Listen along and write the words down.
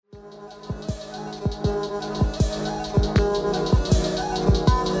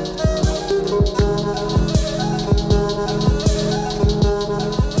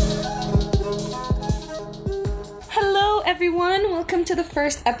welcome to the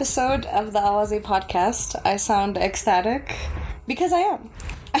first episode of the Awaze podcast. I sound ecstatic because I am.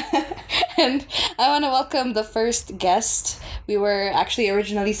 And I want to welcome the first guest. We were actually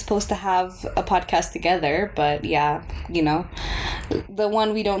originally supposed to have a podcast together, but yeah, you know, the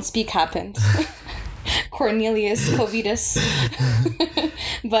one we don't speak happened. Cornelius Covidus.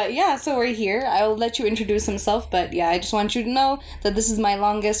 But yeah, so we're here. I'll let you introduce himself, but yeah, I just want you to know that this is my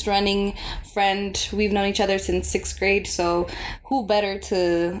longest running friend. We've known each other since 6th grade, so who better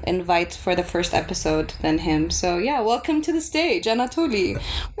to invite for the first episode than him? So yeah, welcome to the stage, Anatoli.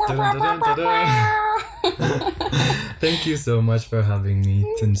 Thank you so much for having me,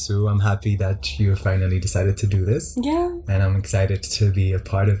 Tinsu. I'm happy that you finally decided to do this. Yeah. And I'm excited to be a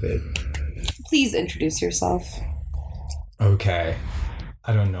part of it. Please introduce yourself. Okay.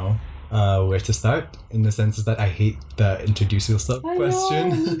 I don't know where to start, in the sense that I hate the introduce yourself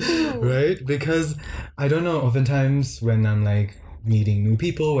question. Right? Because I don't know, oftentimes when I'm like meeting new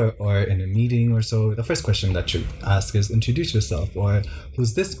people or in a meeting or so, the first question that you ask is introduce yourself, or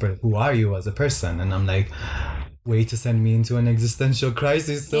who's this person? Who are you as a person? And I'm like, way to send me into an existential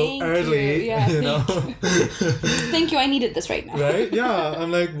crisis so Thank early, you know? Thank you, I needed this right now. Right? Yeah,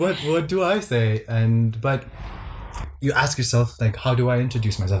 I'm like, what do I say? But you ask yourself, like, how do I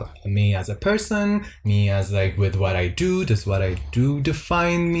introduce myself? Me as a person, me as like with what I do, does what I do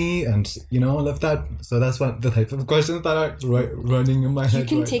define me? And you know, all of that. So that's what the type of questions that are running in my head.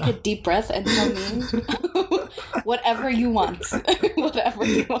 You can take a deep breath and tell me whatever you want. Whatever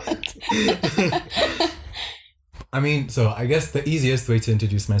you want. I mean, so I guess the easiest way to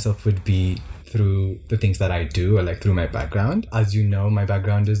introduce myself would be through the things that I do, or like through my background. As you know, my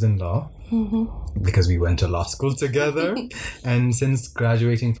background is in law. Mm-hmm. Because we went to law school together. And since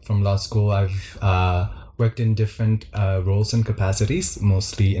graduating from law school, I've worked in different roles and capacities,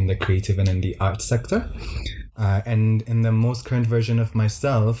 mostly in the creative and in the art sector. And in the most current version of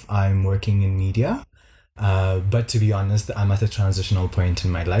myself, I'm working in media. But to be honest, I'm at a transitional point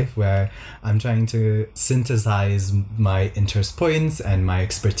in my life where I'm trying to synthesize my interest points and my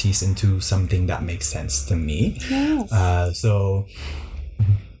expertise into something that makes sense to me. Yes. So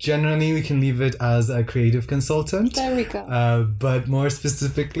generally, we can leave it as a creative consultant. There we go. But more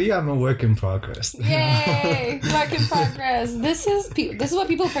specifically, I'm a work in progress. Yay! Work in progress. This is what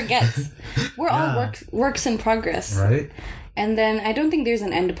people forget. We're all works in progress. Right? And then I don't think there's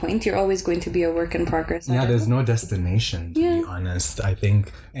an end point. You're always going to be a work in progress. Yeah, there's no destination, to be honest, I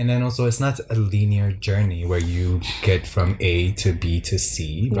think. And then also, it's not a linear journey where you get from A to B to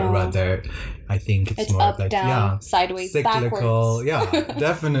C, but rather, I think it's more up, like, down, sideways, cyclical. backwards. Yeah,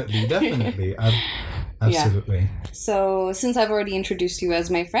 definitely. Absolutely. Yeah. So, since I've already introduced you as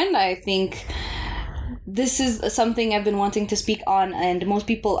my friend, I think this is something I've been wanting to speak on, and most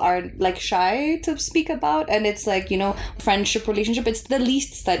people are like shy to speak about. And it's like, you know, relationship. It's the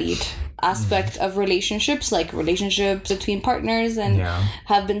least studied aspect of relationships, like relationships between partners, and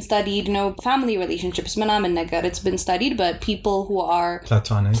have been studied, you know, family relationships. It's been studied, but people who are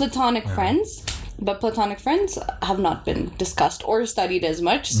platonic friends. But platonic friends have not been discussed or studied as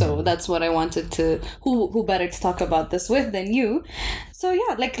much. So that's what I wanted to... Who better to talk about this with than you? So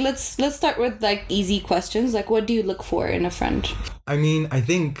yeah, like let's start with like easy questions. Like, what do you look for in a friend? I mean, I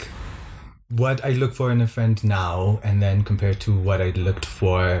think what I look for in a friend now, and then compared to what I looked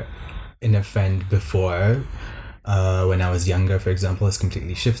for in a friend before, when I was younger, for example, has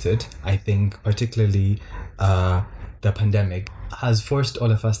completely shifted. I think particularly the pandemic has forced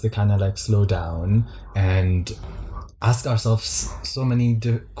all of us to kind of like slow down and ask ourselves so many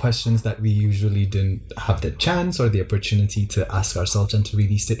questions that we usually didn't have the chance or the opportunity to ask ourselves, and to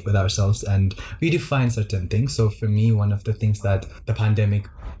really sit with ourselves and redefine certain things. So for me, one of the things that the pandemic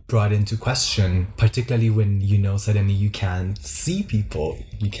brought into question, particularly when, you know, suddenly you can't see people,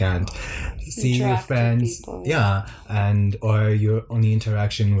 you can't see your friends, and or your only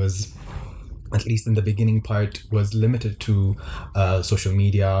interaction was, at least in the beginning part, was limited to social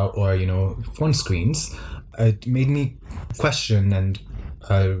media or, you know, phone screens. It made me question and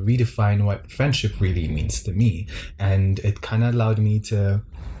redefine what friendship really means to me. And it kind of allowed me to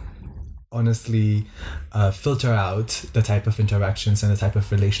honestly filter out the type of interactions and the type of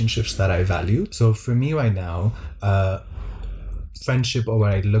relationships that I value. So for me right now, friendship, or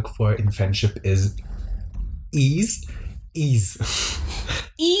what I look for in friendship, is ease.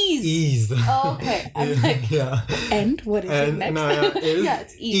 Oh, okay. I'm like, and what is it next?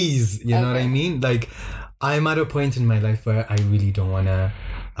 It's ease. You know what I mean? Like, I'm at a point in my life where I really don't want to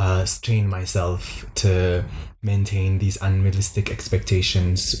strain myself to maintain these unrealistic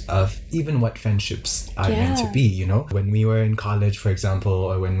expectations of even what friendships are meant to be, you know? When we were in college, for example,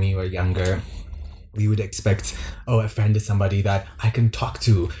 or when we were younger, we would expect, oh, a friend is somebody that I can talk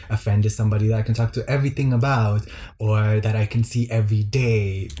to. A friend is somebody that I can talk to everything about, or that I can see every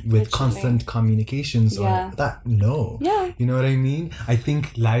day with constant communications or that. No. Yeah. You know what I mean? I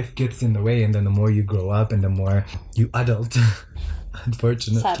think life gets in the way, and then the more you grow up and the more you adult,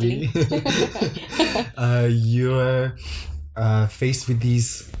 unfortunately, you're faced with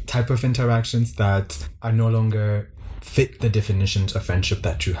these type of interactions that are no longer fit the definitions of friendship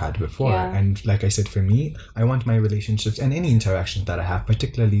that you had before. And like I said, for me, I want my relationships and any interactions that I have,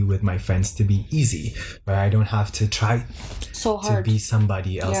 particularly with my friends, to be easy, where I don't have to try so hard to be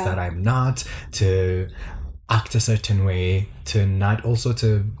somebody else that I'm not, to act a certain way, to not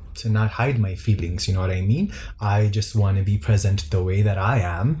hide my feelings. You know what I mean? I just want to be present the way that I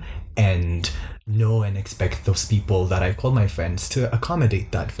am, and know and expect those people that I call my friends to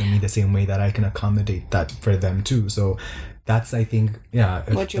accommodate that for me the same way that I can accommodate that for them too. So that's, I think,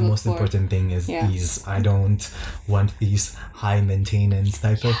 the most important thing is these. I don't want these high maintenance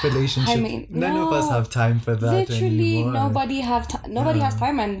type of relationships. None of us have time for that anymore. Nobody has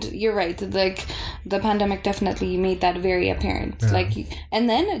time, and you're right. Like, the pandemic definitely made that very apparent. Like, and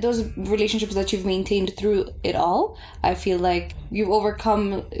then those relationships that you've maintained through it all, I feel like you've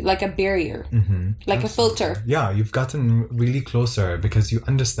overcome like a barrier, like a filter. Yeah, you've gotten really closer because you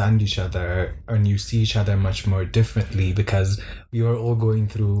understand each other and you see each other much more differently, because we are all going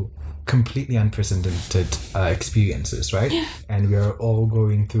through completely unprecedented experiences, right? And we are all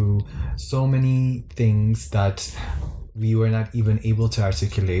going through so many things that we were not even able to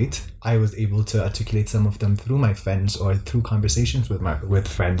articulate. I was able to articulate some of them through my friends or through conversations with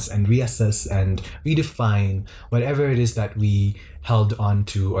friends, and reassess and redefine whatever it is that we held on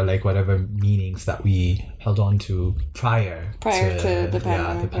to, or like whatever meanings that we held on to prior to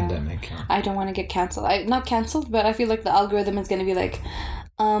the pandemic. I don't want to get canceled. Not canceled, but I feel like the algorithm is going to be like,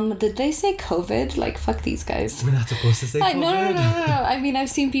 did they say COVID? Like, fuck these guys. We're not supposed to say COVID. No. I mean, I've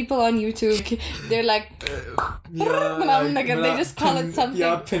seen people on YouTube, they're like, they just call it something.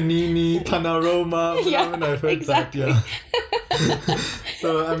 Yeah, Panini, Panorama. I've heard exactly. that,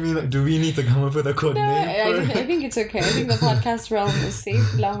 So, I mean, do we need to come up with a code name? I think it's okay. I think the podcast realm is safe.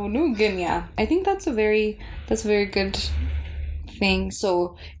 I think that's a very good thing.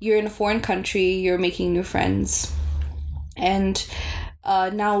 So, you're in a foreign country, you're making new friends, and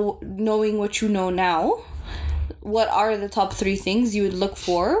now, knowing what you know now, what are the top 3 things you would look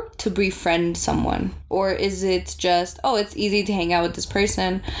for to befriend someone? Or is it just, it's easy to hang out with this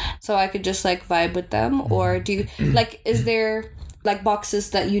person, so I could just like vibe with them? Or do you like, is there like boxes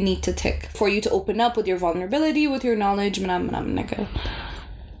that you need to tick for you to open up with your vulnerability, with your knowledge?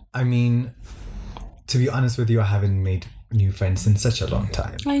 I mean, to be honest with you, I haven't made new friends in such a long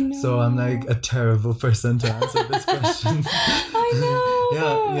time. I know. So I'm like a terrible person to answer this question. I know.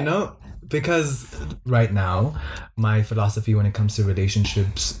 Yeah, because right now, my philosophy when it comes to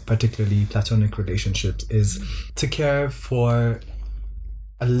relationships, particularly platonic relationships, is to care for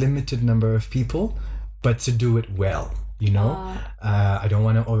a limited number of people, but to do it well. I don't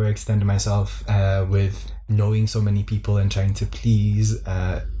want to overextend myself with knowing so many people and trying to please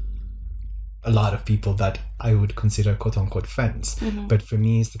a lot of people that I would consider quote-unquote friends. But for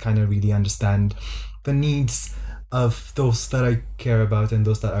me, it's to kind of really understand the needs of those that I care about and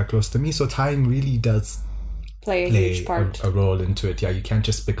those that are close to me. So time really does play a huge part, a role into it. You can't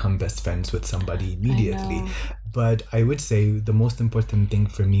just become best friends with somebody immediately. But I would say the most important thing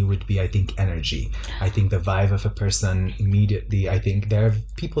for me would be, I think, energy. I think the vibe of a person immediately. I think there are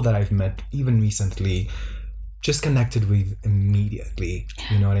people that I've met even recently just connected with immediately.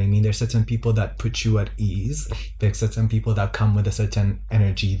 You know what I mean? There's certain people that put you at ease. There's certain people that come with a certain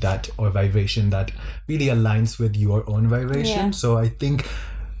energy or vibration that really aligns with your own vibration. So I think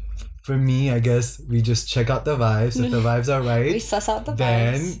for me, I guess we just check out the vibes. If the vibes are right, we suss out the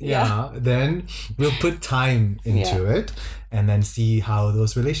vibes. Then we'll put time into it, and then see how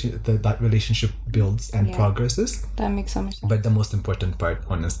that relationship builds and progresses. That makes so much sense. But the most important part,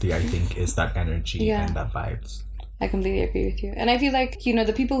 honestly, I think, is that energy and that vibes. I completely agree with you. And I feel like,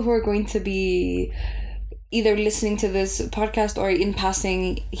 the people who are going to be either listening to this podcast or in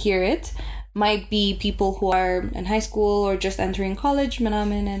passing hear it might be people who are in high school or just entering college,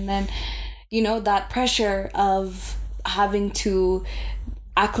 and then, that pressure of having to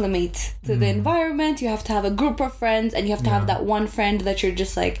acclimate to the environment. You have to have a group of friends, and you have to have that one friend that you're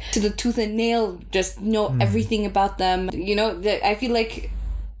just like to the tooth and nail, just know everything about them. I feel like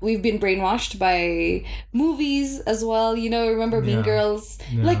we've been brainwashed by movies as well. Remember Mean Girls?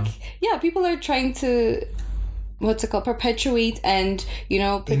 People are trying to perpetuate and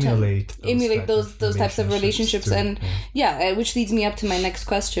emulate those types of relationships too. And which leads me up to my next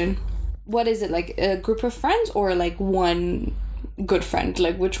question. what is it, like a group of friends or like one good friend?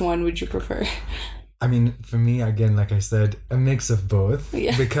 Like which one would you prefer? I mean, for me, again, like I said, a mix of both.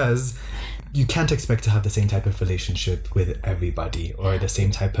 Yeah. Because you can't expect to have the same type of relationship with everybody or the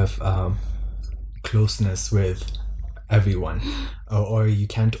same type of closeness with everyone. Or you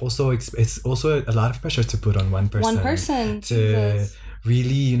can't also... it's also a lot of pressure to put on one person. To Jesus.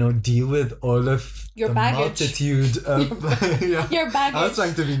 really, deal with all of Your the baggage. multitude of... Your baggage. I was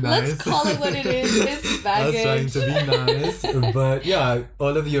trying to be nice. Let's call it what it is. It's I was baggage. trying to be nice, but yeah,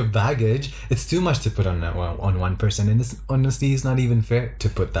 all of your baggage, it's too much to put on one person, and honestly, it's not even fair to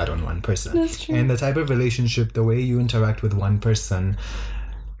put that on one person. That's true. And the type of relationship, the way you interact with one person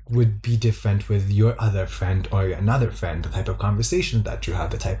would be different with your other friend or another friend, the type of conversation that you have,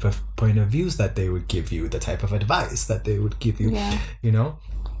 the type of point of views that they would give you, the type of advice that they would give you, Yeah.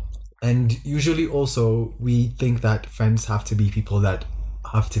 And usually also we think that friends have to be people that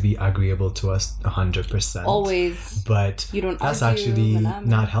have to be agreeable to us 100%. Always. But You don't that's argue, actually manam.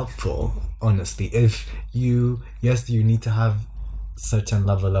 not helpful, honestly. If you need to have certain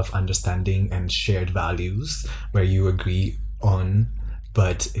level of understanding and shared values where you agree on,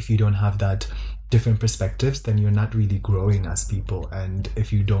 but if you don't have that different perspectives, then you're not really growing as people. And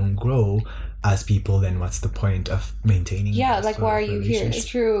if you don't grow as people, then what's the point of maintaining that like sort why are of you here? relationship?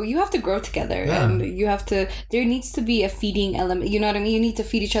 True. You have to grow together, and you have to, there needs to be a feeding element, you know what I mean? You need to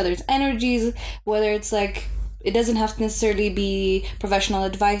feed each other's energies, whether it's like, it doesn't have to necessarily be professional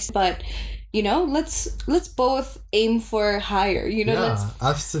advice, but let's both aim for higher,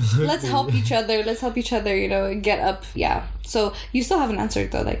 Absolutely. let's help each other, get up. So you still haven't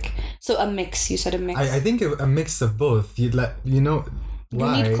answered though, like, so a mix, you said a mix. I think a mix of both.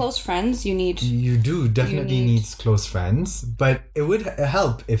 Why? You need close friends, You do definitely need close friends, but it would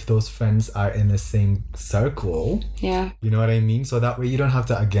help if those friends are in the same circle. Yeah. You know what I mean? So that way you don't have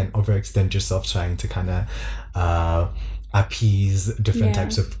to, again, overextend yourself trying to kind of appease different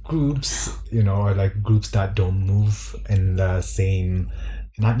types of groups, or like groups that don't move in the same,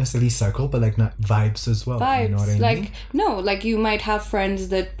 not necessarily circle, but like not vibes as well. Vibes. You know what I mean? Like you might have friends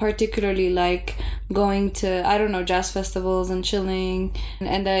that particularly like going to, I don't know, jazz festivals and chilling,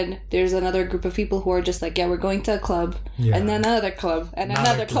 and then there's another group of people who are just like, we're going to a club, and then another club, and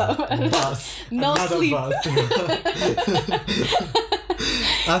another club. Bus. No Another sleep. Bus.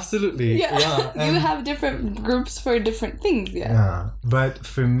 Absolutely. Yeah. You have different groups for different things. Yeah. But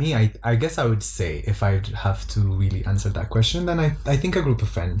for me, I guess I would say, if I'd have to really answer that question, then I think a group of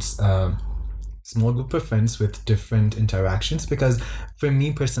friends, small group of friends with different interactions, because for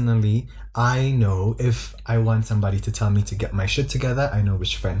me personally, I know if I want somebody to tell me to get my shit together, I know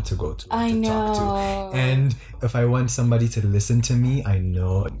which friend to go to, talk to. And if I want somebody to listen to me, I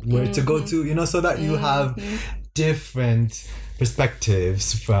know where to go to, so that you have different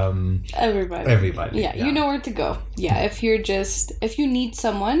perspectives from everybody. Yeah, you know where to go. Yeah, if you need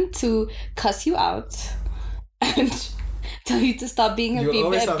someone to cuss you out and tell you to stop being a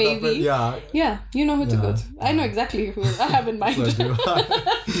baby. Yeah, you know who to go to. I know exactly who I have in mind.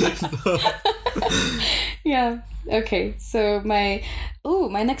 Yeah. Okay. So my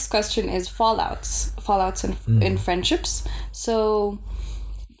next question is fallouts in friendships. So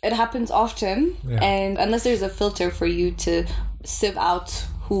it happens often, and unless there's a filter for you to sieve out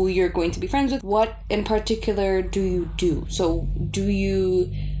who you're going to be friends with, what in particular do you do? So do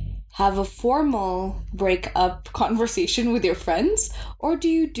you have a formal breakup conversation with your friends, or do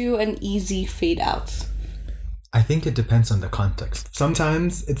you do an easy fade out? I think it depends on the context.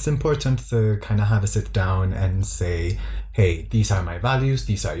 Sometimes it's important to kind of have a sit down and say, hey, these are my values,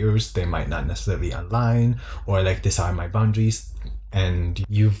 these are yours, they might not necessarily align, or like, these are my boundaries and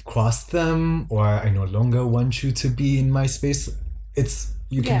you've crossed them, or I no longer want you to be in my space.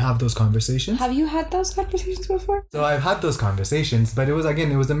 You can have those conversations. Have you had those conversations before? So I've had those conversations, but it was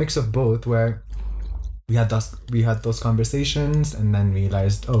a mix of both, where we had those conversations and then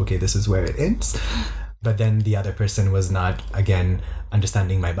realized, okay, this is where it ends. But then the other person was not, again,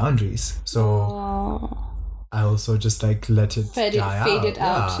 understanding my boundaries. So I also just like let it fade it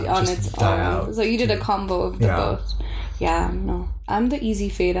out on its own. So you did a combo of the both. Yeah, no. I'm the easy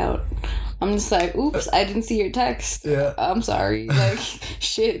fade out. I'm just like, oops, I didn't see your text. Yeah. I'm sorry. Like,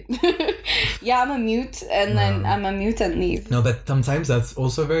 shit. Yeah, I'm a mute, and then I'm a mute and leave. No, but sometimes that's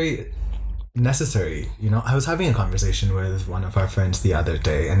also very necessary. I was having a conversation with one of our friends the other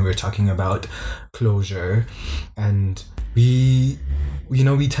day, and we were talking about closure, and we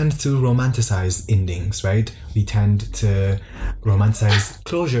tend to romanticize endings, right? We tend to romanticize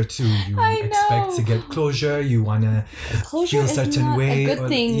closure too. You expect to get closure, you want to feel a certain way. A good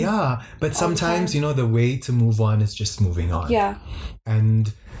thing. Yeah, but sometimes, the way to move on is just moving on. Yeah.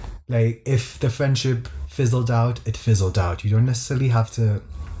 And Like, if the friendship fizzled out, it fizzled out. You don't necessarily have to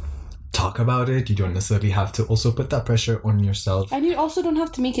talk about it. You don't necessarily have to also put that pressure on yourself. And you also don't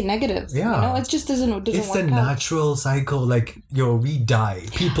have to make it negative. Yeah. You know, it just doesn't work out. It's the natural cycle. Like, we die.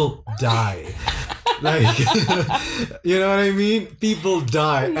 People die. Like, you know what I mean? People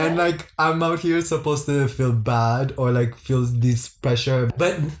die. Yeah. And like, I'm out here supposed to feel bad or like feel this pressure.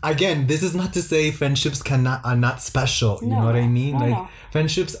 But again, this is not to say friendships are not special. You know what I mean? Like,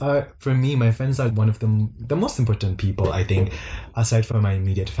 friendships are, for me, my friends are one of the most important people, I think. Aside from my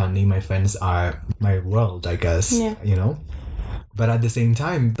immediate family, my friends are my world, I guess. Yeah. You know? But at the same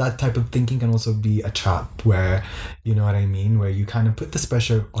time, that type of thinking can also be a trap where, you know what I mean, where you kind of put this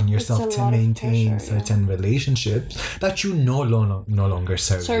pressure on yourself to maintain certain relationships that you no longer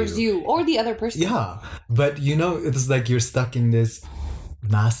serves you or the other person. Yeah. But, it's like you're stuck in this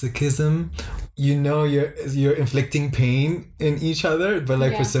masochism. You're inflicting pain in each other, but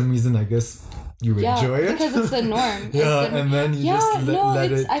like for some reason, I guess you enjoy it because it's the norm. And then you just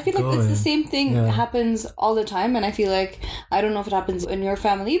let it I feel like it's the same thing happens all the time, and I feel like, I don't know if it happens in your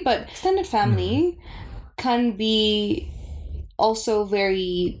family, but extended family can be also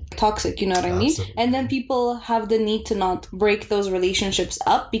very toxic, you know what I mean? And then people have the need to not break those relationships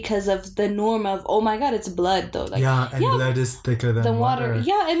up because of the norm of, oh my god, it's blood though. Like, blood is thicker than water.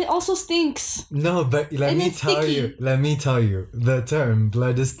 Yeah, and it also stinks. No, but let me tell you, the term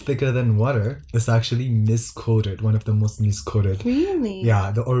blood is thicker than water is actually misquoted, one of the most misquoted. Really? Yeah,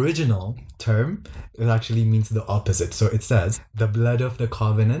 the original term, it actually means the opposite. So it says, the blood of the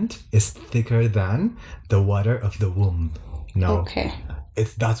covenant is thicker than the water of the womb. No. Okay.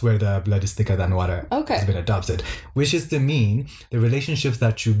 That's where the blood is thicker than water. Okay. Has been adopted. Which is to mean the relationships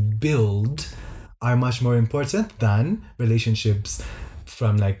that you build are much more important than relationships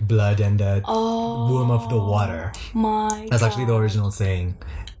from like blood and the womb of the water. That's actually the original saying.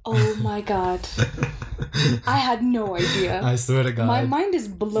 Oh my god. I had no idea. I swear to God. My mind is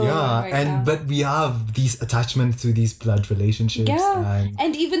blown right now. But we have these attachments to these blood relationships. Yeah.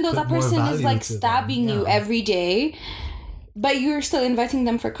 And even though that person is like stabbing you every day, but you're still inviting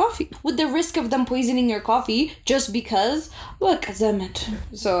them for coffee with the risk of them poisoning your coffee just because, look, Zamet.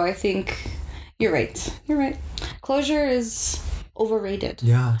 So I think you're right. Closure is overrated.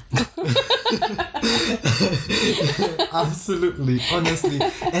 Yeah. Absolutely. Honestly.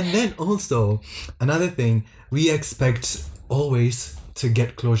 And then also, another thing, we expect always to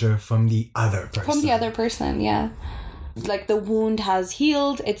get closure from the other person. Yeah. Like, the wound has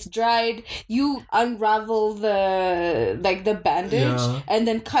healed, it's dried, you unravel the bandage and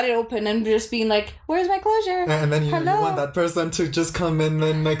then cut it open and just being like, where's my closure? And then you want that person to just come in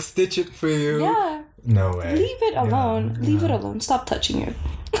and like stitch it for you. Yeah. No way. Leave it alone. Leave it alone. Stop touching it.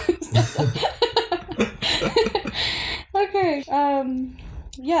 Okay.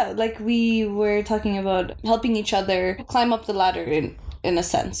 Like we were talking about helping each other climb up the ladder in a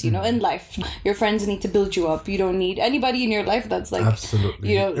sense, you know, in life. Your friends need to build you up. You don't need anybody in your life that's like,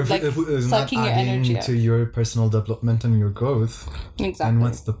 absolutely, if sucking not your energy to your personal development and your growth. Exactly. And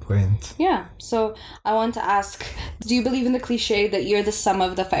what's the point? Yeah. So I want to ask, do you believe in the cliche that you're the sum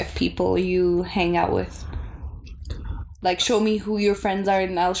of the 5 people you hang out with? Like, show me who your friends are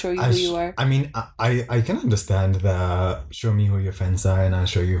and I'll show you who you are. I mean, I can understand the show me who your friends are and I'll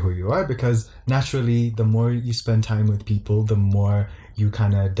show you who you are, because naturally, the more you spend time with people, the more you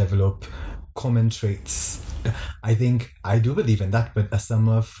kind of develop common traits. I think I do believe in that, but the sum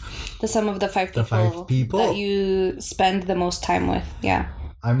of the 5 people that you spend the most time with. Yeah.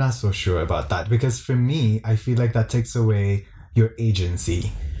 I'm not so sure about that, because for me, I feel like that takes away your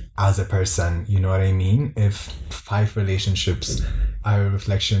agency as a person. You know what I mean? If 5 relationships are a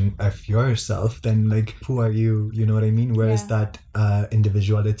reflection of yourself, then like, who are you? You know what I mean? Where's that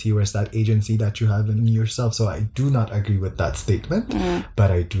individuality? Where's that agency that you have in yourself? So I do not agree with that statement, but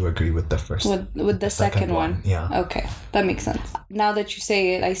I do agree with the first. With the second one. Yeah. Okay. That makes sense. Now that you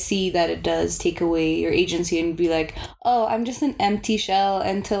say it, I see that it does take away your agency and be like, oh, I'm just an empty shell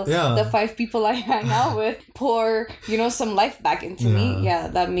until the 5 people I hang out with pour, some life back into me. Yeah,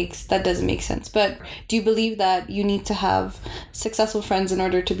 that doesn't make sense. But do you believe that you need to have successful friends in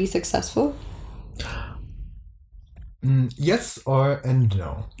order to be successful? Yes and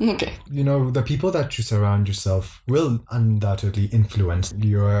no. Okay. The people that you surround yourself will undoubtedly influence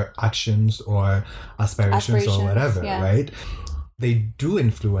your actions or aspirations or whatever, right? They do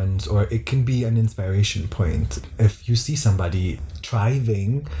influence, or it can be an inspiration point. If you see somebody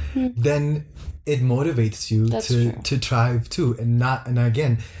thriving, then it motivates you to thrive too. And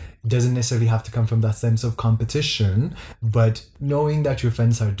again, doesn't necessarily have to come from that sense of competition, but knowing that your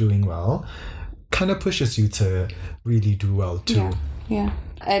friends are doing well kind of pushes you to really do well too. Yeah.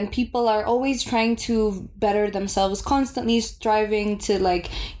 and people are always trying to better themselves, constantly striving to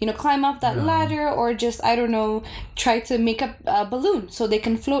climb up that ladder, or just, I don't know, try to make a balloon so they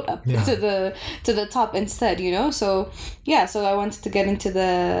can float up to the top instead, so I wanted to get into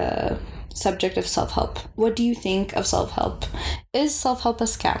the subject of self-help. What do you think of self-help? Is self-help a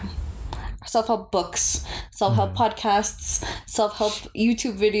scam? Self-help books, self-help podcasts, self-help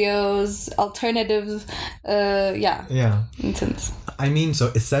YouTube videos, alternatives, intense. I mean, so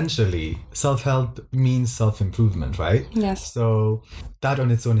essentially, self-help means self-improvement, right? Yes. So that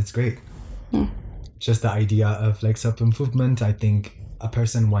on its own is great. Just the idea of self-improvement, I think a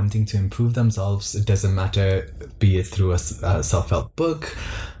person wanting to improve themselves, it doesn't matter, be it through a self-help book,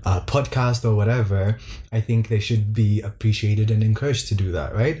 a podcast, or whatever, I think they should be appreciated and encouraged to do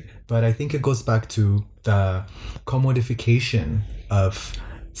that, right? But I think it goes back to the commodification of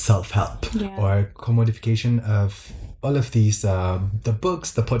self-help, or commodification of all of these, the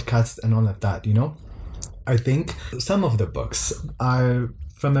books, the podcasts, and all of that, I think some of the books are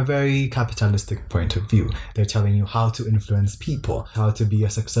from a very capitalistic point of view. They're telling you how to influence people, how to be a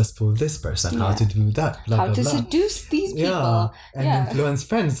successful this person, how to do that, blah, how blah, to blah. seduce these people. And influence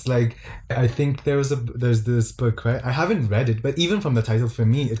friends. I think there's this book, right? I haven't read it, but even from the title, for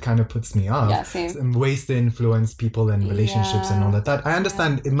me, it kind of puts me off. Yeah, same. Ways to influence people and relationships and all of that. I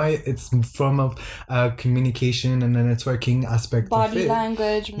understand it's from a communication and a networking aspect. Body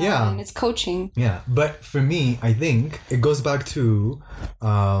language, and it's coaching. Yeah, but for me, I think it goes back to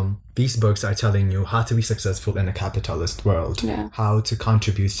these books are telling you how to be successful in a capitalist world, how to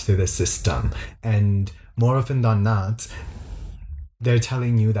contribute to the system, and more often than not, they're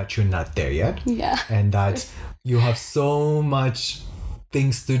telling you that you're not there yet, and that you have so much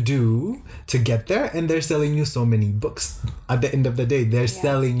things to do to get there, and they're selling you so many books. At the end of the day, they're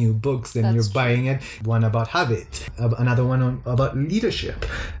selling you books, and you're buying it. One about habit, another one about leadership,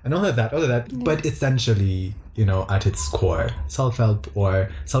 and all of that. But essentially, at its core, self-help or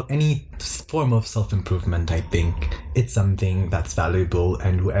any form of self-improvement, I think it's something that's valuable,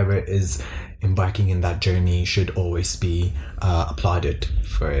 and whoever is embarking in that journey should always be applauded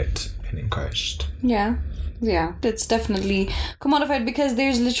for it and encouraged. Yeah, it's definitely commodified, because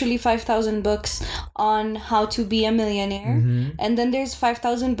there's literally 5,000 books on how to be a millionaire, and then there's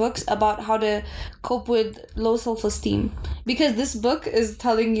 5,000 books about how to cope with low self-esteem. Because this book is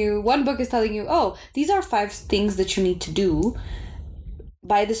telling you, one book is telling you, oh, these are 5 things that you need to do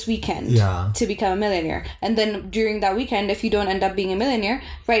by this weekend to become a millionaire. And then during that weekend, if you don't end up being a millionaire,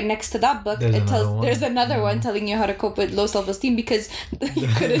 right next to that book, there's another one telling you how to cope with low self-esteem, because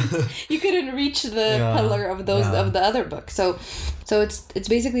you couldn't reach the pillar of those of the other book. So it's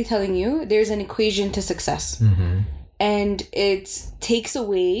basically telling you there's an equation to success, and it takes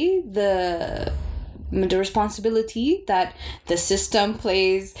away the responsibility that the system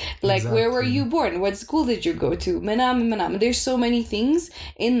plays. Where were you born? What school did you go to? Manam. There's so many things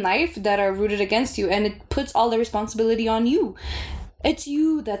in life that are rooted against you, and it puts all the responsibility on you. It's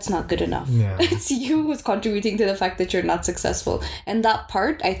you that's not good enough. It's you who's contributing to the fact that you're not successful. And that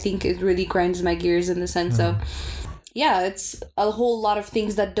part, I think, it really grinds my gears, in the sense of it's a whole lot of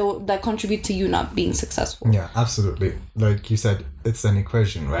things that contribute to you not being successful. Yeah, absolutely. Like you said, it's an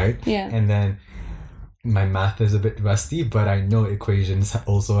equation, right? Yeah. And then my math is a bit rusty, but I know equations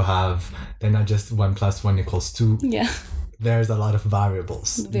also they're not just 1 + 1 = 2. Yeah. There's a lot of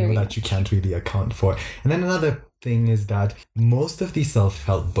variables that you can't really account for. And then another thing is that most of these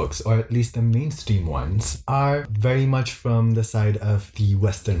self-help books, or at least the mainstream ones, are very much from the side of the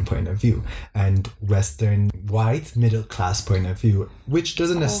Western point of view, and Western white middle class point of view, which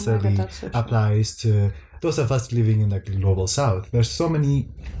doesn't necessarily applies to those of us living in the global South. There's so many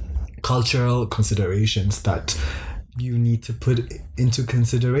cultural considerations that you need to put into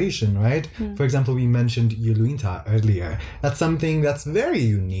consideration, right? For example, we mentioned Yuluinta earlier. That's something that's very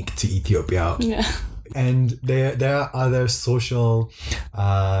unique to Ethiopia. And there are other social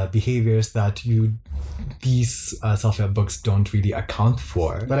behaviors that these self-help books don't really account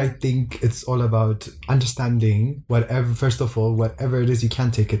for. But I think it's all about understanding whatever it is, you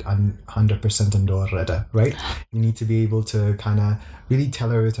can't take it 100% and already, right? You need to be able to kind of really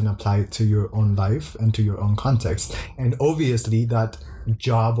tailor it and apply it to your own life and to your own context. And obviously that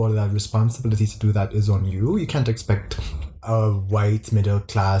job or that responsibility to do that is on you. You can't expect a white middle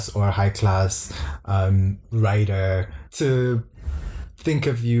class or high class writer to think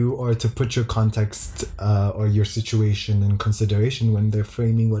of you or to put your context or your situation in consideration when they're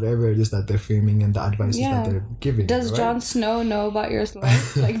framing whatever it is that they're framing and the advices that they're giving. Does right? Jon Snow know about your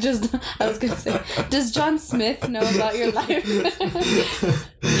life? Like, just, I was going to say, does John Smith know about your life?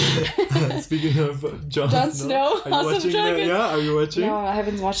 Speaking of Jon Snow, House of Dragons. Are you watching? No, I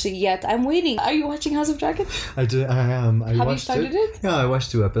haven't watched it yet. I'm waiting. Are you watching House of Dragons? I am. Have you started it? Yeah, I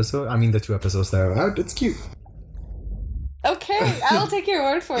watched 2 episodes. I mean, the 2 episodes that are out. It's cute. Okay, I'll take your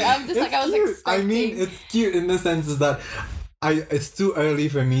word for it. I'm just I was cute. expecting. I mean, it's cute in the sense is that it's too early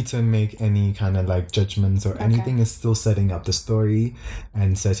for me to make any kind of like judgments or anything. It's still setting up the story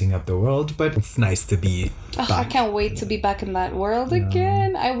and setting up the world, but it's nice to be back. I can't wait to be back in that world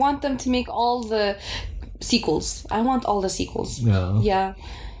again. I want them to make all the sequels. I want all the sequels. Yeah.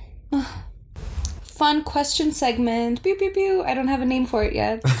 Fun question segment. Pew, pew, pew. I don't have a name for it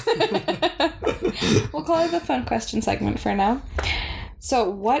yet. We'll call it the fun question segment for now. So,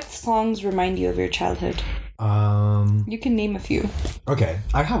 what songs remind you of your childhood? You can name a few. Okay,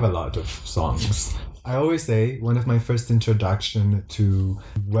 I have a lot of songs. I always say one of my first introduction to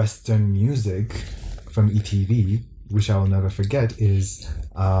Western music from ETV, which I will never forget, is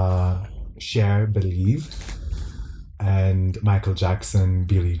Cher, Believe, and Michael Jackson,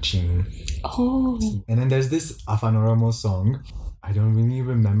 Billie Jean. Oh. And then there's this Afanoromo song. I don't really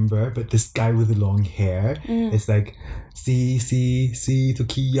remember, but this guy with the long hair, it's like, si,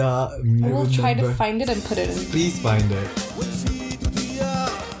 Tokia. I will try to find it and put it in. Please find it.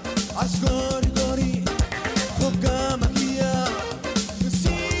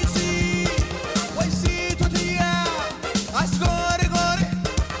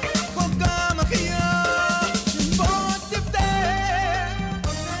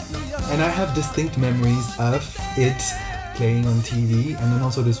 And I have distinct memories of it playing on TV, and then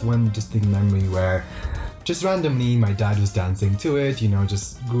also this one distinct memory where just randomly my dad was dancing to it,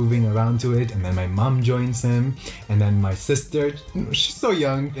 just grooving around to it, and then my mom joins him, and then my sister, she's so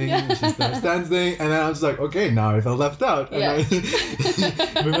young, and she starts dancing, and then I was like, okay, now I felt left out. And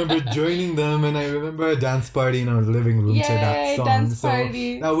I remember joining them, and I remember a dance party in our living room to that song. Dance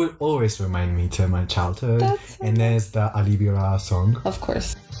party. So that would always remind me to my childhood. That's so and there's the Alibira song. Of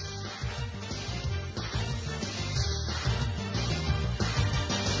course.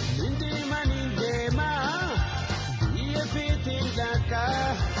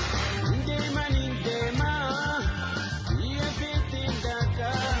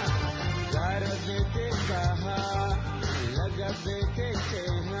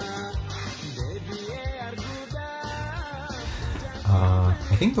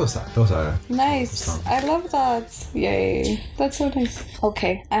 I think those are nice. I love that. Yay. That's so nice.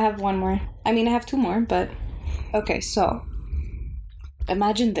 Okay, I have one more. I mean, I have 2 more, but... Okay, so...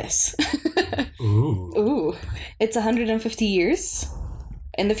 Imagine this. Ooh. It's 150 years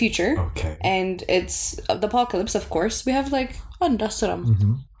in the future. Okay. And it's the apocalypse, of course. We have, like,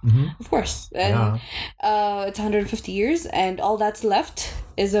 Andasram. Of course. And it's 150 years, and all that's left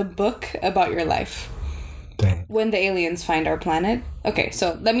is a book about your life. Dang. When the aliens find our planet. Okay,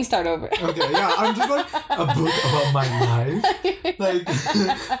 so let me start over. Okay, yeah, I'm just like, a book about my life. Like,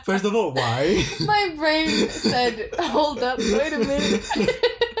 first of all, why? My brain said, hold up, wait a minute.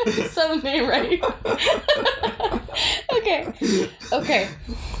 Something ain't right. Okay.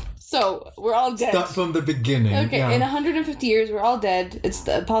 So, we're all dead. Start from the beginning. Okay, in 150 years, we're all dead. It's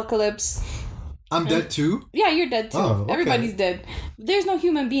the apocalypse. I'm dead too? Yeah, you're dead too. Oh, okay. Everybody's dead. There's no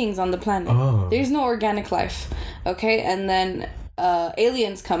human beings on the planet. Oh. There's no organic life. Okay, and then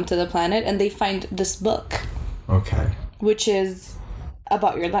aliens come to the planet and they find this book. Okay. Which is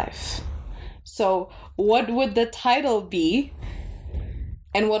about your life. So, what would the title be?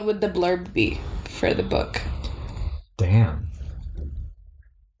 And what would the blurb be for the book? Damn.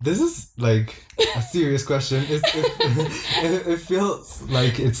 This is like a serious question. It feels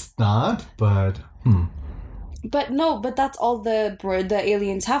like it's not, but But that's all the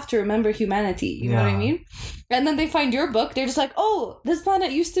aliens have to remember humanity. You know what I mean? And then they find your book. They're just like, oh, this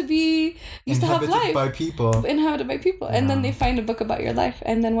planet used to have life. Inhabited by people. And then they find a book about your life.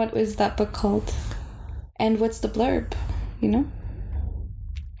 And then what is that book called? And what's the blurb?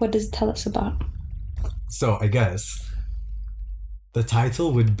 What does it tell us about? So I guess the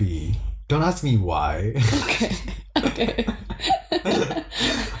title would be, don't ask me why. Okay.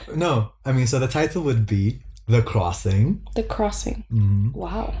 No, I mean, so the title would be The Crossing. The Crossing. Mm-hmm.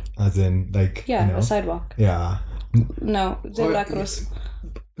 Wow. As in, like, a sidewalk. Yeah. No, Zebra Cruz.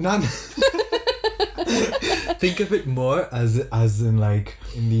 Not. Think of it more as in, like,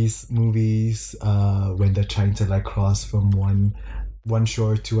 in these movies when they're trying to, like, cross from one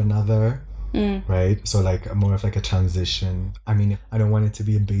shore to another. right? So like more of like a transition. I mean, I don't want it to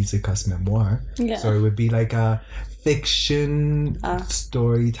be a basic as memoir. Yeah. So it would be like a fiction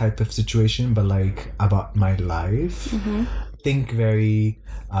story type of situation, but like about my life. Think very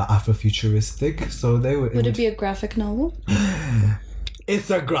Afrofuturistic. So they would. Would it be a graphic novel? It's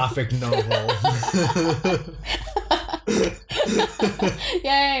a graphic novel.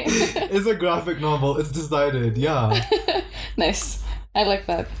 Yay! It's a graphic novel. It's decided. Yeah. Nice. I like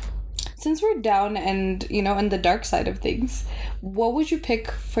that. Since we're down and, you know, on the dark side of things, what would you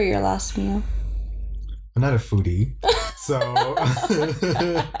pick for your last meal? I'm not a foodie, so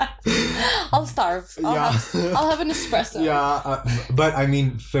I'll starve. I'll have an espresso. Yeah, but I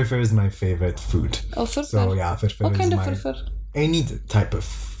mean, firfir is my favorite food. Oh, firfir. So yeah, firfir What is kind of my firfir? any type of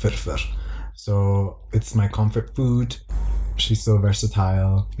firfir. So it's my comfort food. She's so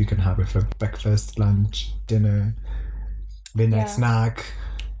versatile. You can have it for breakfast, lunch, dinner, midnight snack,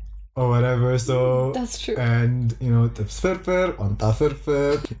 or whatever. So that's true. And you know, the firfir, onta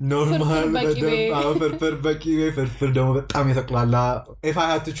firfir, normal, firfir. If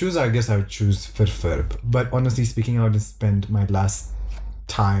I had to choose, I guess I would choose firfir. But honestly speaking, I would spend my last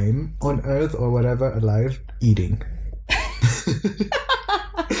time on earth or whatever alive eating.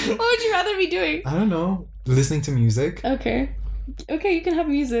 What would you rather be doing? I don't know. Listening to music. Okay, you can have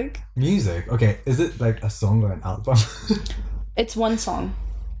music. Music. Okay, is it like a song or an album? It's one song.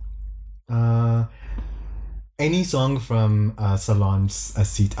 Any song from Salon's A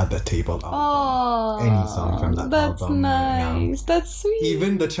Seat at the Table album. Oh, any song from that that's album. Nice. Yeah. That's sweet.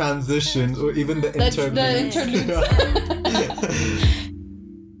 Even the transitions or even the interludes. The interludes.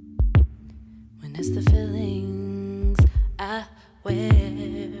 When it's the feelings I wear,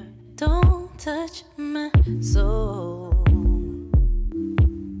 don't touch my soul.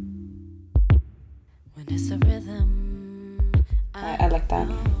 When it's a rhythm, I like that.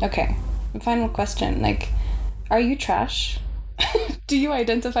 Okay. Final question. Like, are you trash? Do you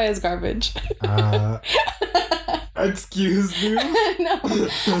identify as garbage? Excuse me? No.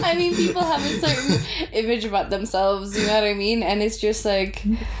 I mean, people have a certain image about themselves, you know what I mean? And it's just like...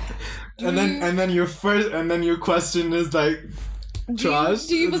 And then your question is like... trash?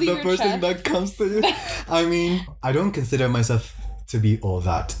 Do you it's believe the you're first thing trash? that comes to you. I mean, I don't consider myself to be all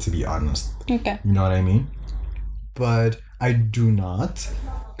that, to be honest. Okay. You know what I mean? But I do not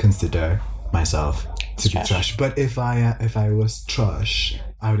consider myself to be trash. But if I was trash,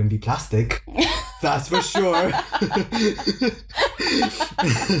 I wouldn't be plastic. That's for sure.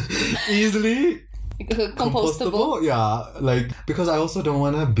 Easily compostable. Yeah, like, because I also don't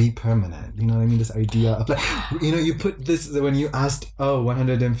want to be permanent. You know what I mean? This idea of like, you know, you put this when you asked,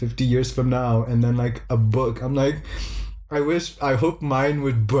 150 years from now, and then like a book. I'm like, I hope mine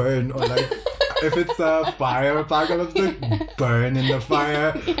would burn, or like. If it's a fire apocalypse, burn in the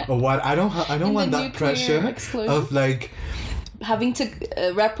fire or what? I don't want that pressure explosion. Of like having to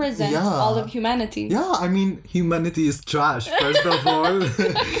represent all of humanity. Yeah, I mean, humanity is trash. First of all,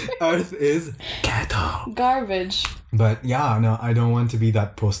 Earth is ghetto, garbage. But yeah, no, I don't want to be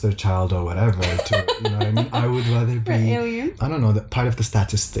that poster child or whatever. You know what I mean? I would rather be alien. I don't know, the part of the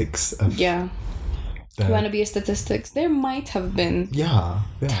statistics of You want to be a statistics? There might have been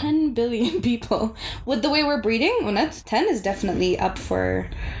 10 billion people. With the way we're breeding, 10 is definitely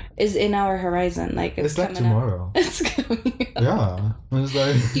is in our horizon. Like it's like tomorrow. It's coming up. Yeah. It's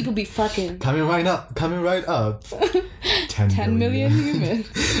like people be fucking. Coming right up. 10 billion humans.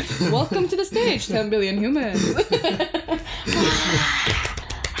 Welcome to the stage, 10 billion humans.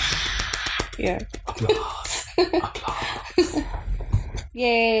 Yeah. Applause.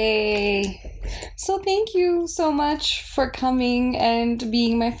 Yay! So thank you so much for coming and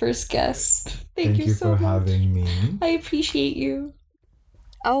being my first guest. Thank you so much. For having me. I appreciate you.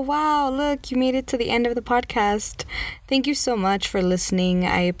 Oh wow, look, you made it to the end of the podcast. Thank you so much for listening.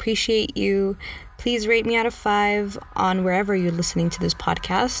 I appreciate you. Please rate me out of 5 on wherever you're listening to this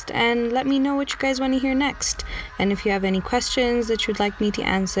podcast, and let me know what you guys want to hear next. And if you have any questions that you'd like me to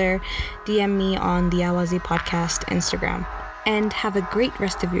answer, DM me on the Awazi Podcast Instagram. And have a great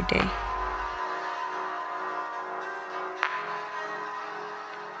rest of your day.